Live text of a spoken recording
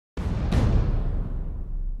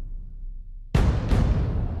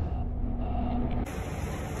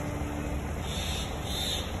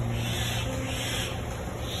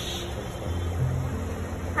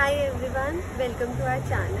everyone, welcome to our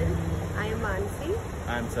channel. I am Mansi.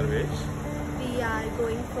 I am Sarvesh. We are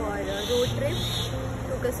going for a road trip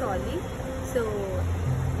to Kasauli. So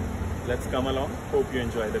let's come along. Hope you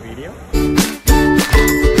enjoy the video.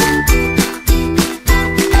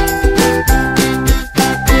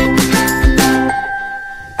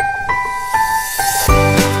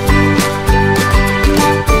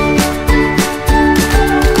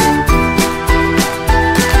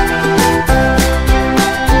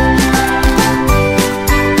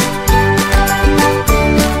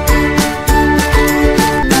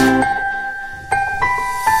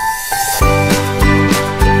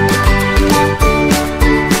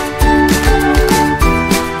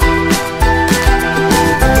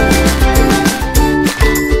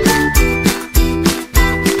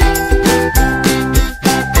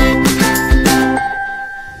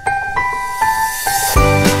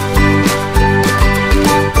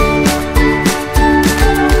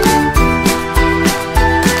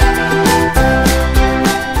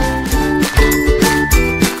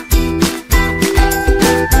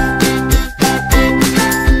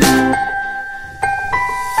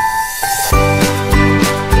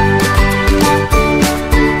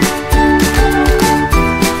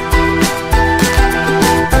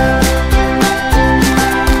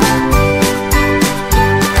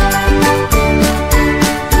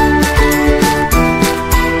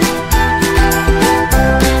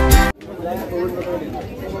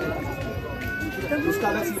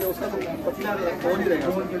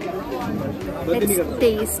 let's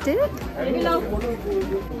taste it.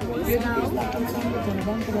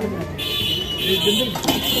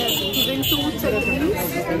 Given 2 chutneys.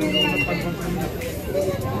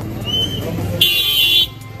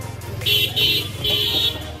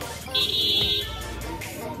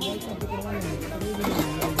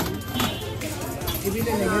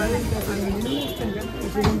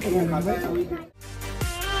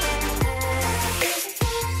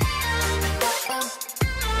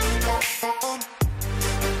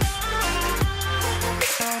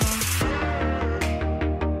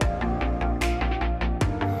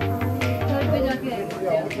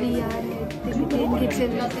 We are at the Indian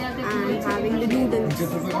kitchen and having the noodles,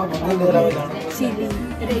 chili,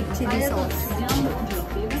 red chili sauce.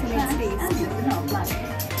 So let's taste.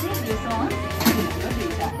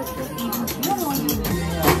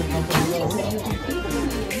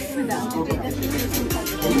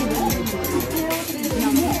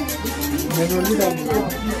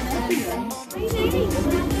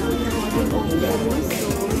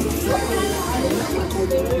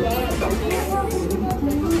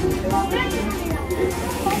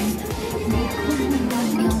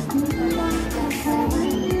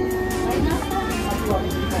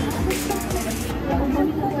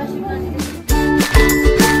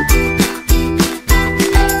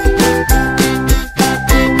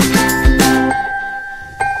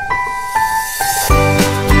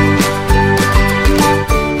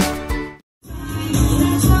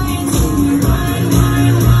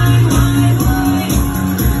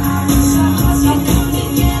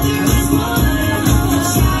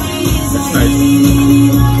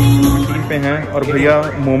 पे हैं और भैया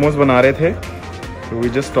मोमोज बना रहे थे. So we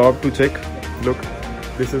just stopped to check. Look,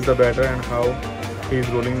 this is the batter and how he is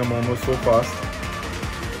rolling the momos so fast.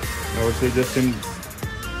 I would say just in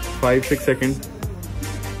 5-6 seconds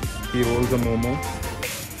he rolls the momo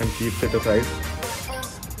and keeps it aside.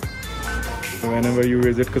 So whenever you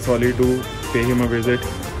visit Kasauli, do pay him a visit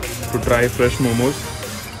to try fresh momos.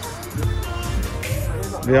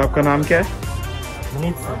 भैया आपका नाम क्या है?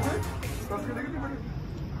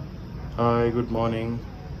 Hi, good morning.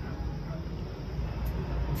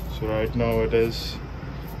 So right now it is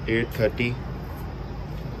 8:30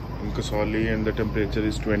 in Kasauli and the temperature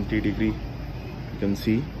is 20 degree. You can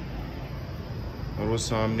see. और वो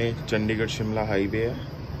सामने Chandigarh Shimla highway है.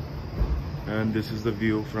 And this is the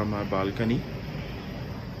view from our balcony.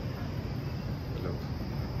 Look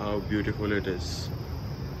how beautiful it is.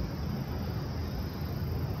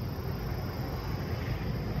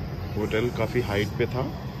 Hotel काफ़ी height पे था.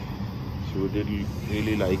 So did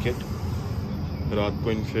really like it. रात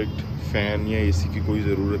को in fact fan या एसी की कोई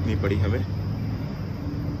ज़रूरत नहीं पड़ी हमें.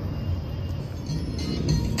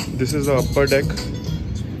 This is the upper deck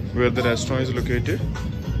where the restaurant is located,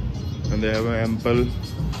 and they have an ample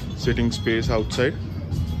sitting space outside,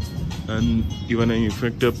 and even in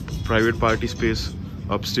fact a private party space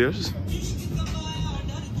upstairs.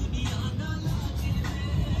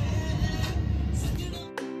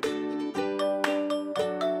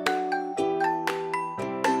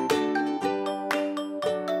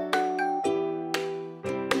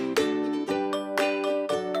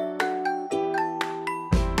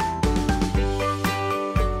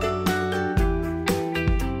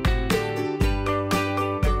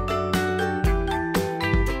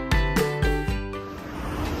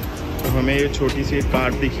 हमें ये छोटी सी एक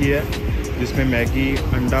कार्ट दिखी है जिसमें मैगी,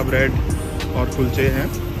 अंडा ब्रेड और कुलचे हैं।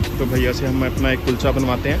 तो भैया से हम अपना एक कुलचा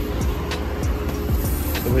बनवाते हैं।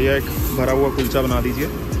 तो भैया एक भरा हुआ कुलचा बना दीजिए।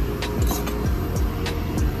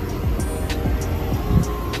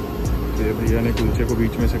 तो ये भैया ने कुलचे को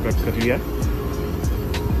बीच में से कट कर लिया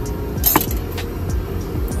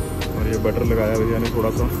और ये बटर लगाया भैया ने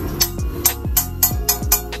थोड़ा सा।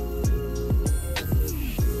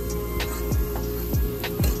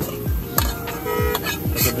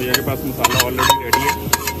 तो भैया के पास मसाला ऑलरेडी रेडी है।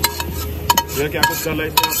 भैया क्या कुछ डाला है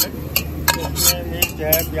इसमें? मिर्च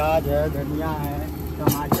है, प्याज है, धनिया है,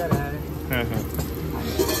 टमाटर है। हाँ हाँ,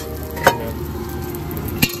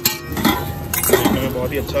 देखने में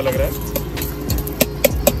बहुत ही अच्छा लग रहा है।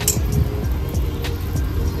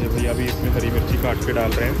 ये भैया भी इसमें हरी मिर्ची काट के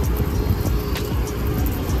डाल रहे हैं।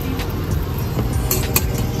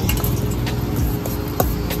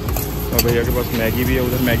 और भैया के पास मैगी भी है,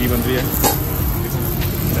 उधर मैगी बन रही है।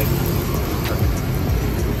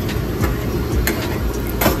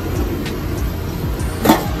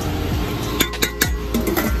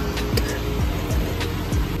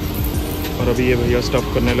 और अभी ये भैया स्टफ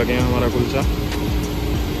करने लगे हैं हमारा कुलचा।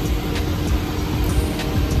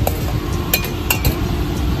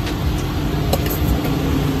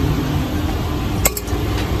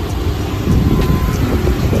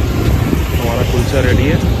 हमारा कुलचा रेडी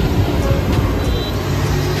है।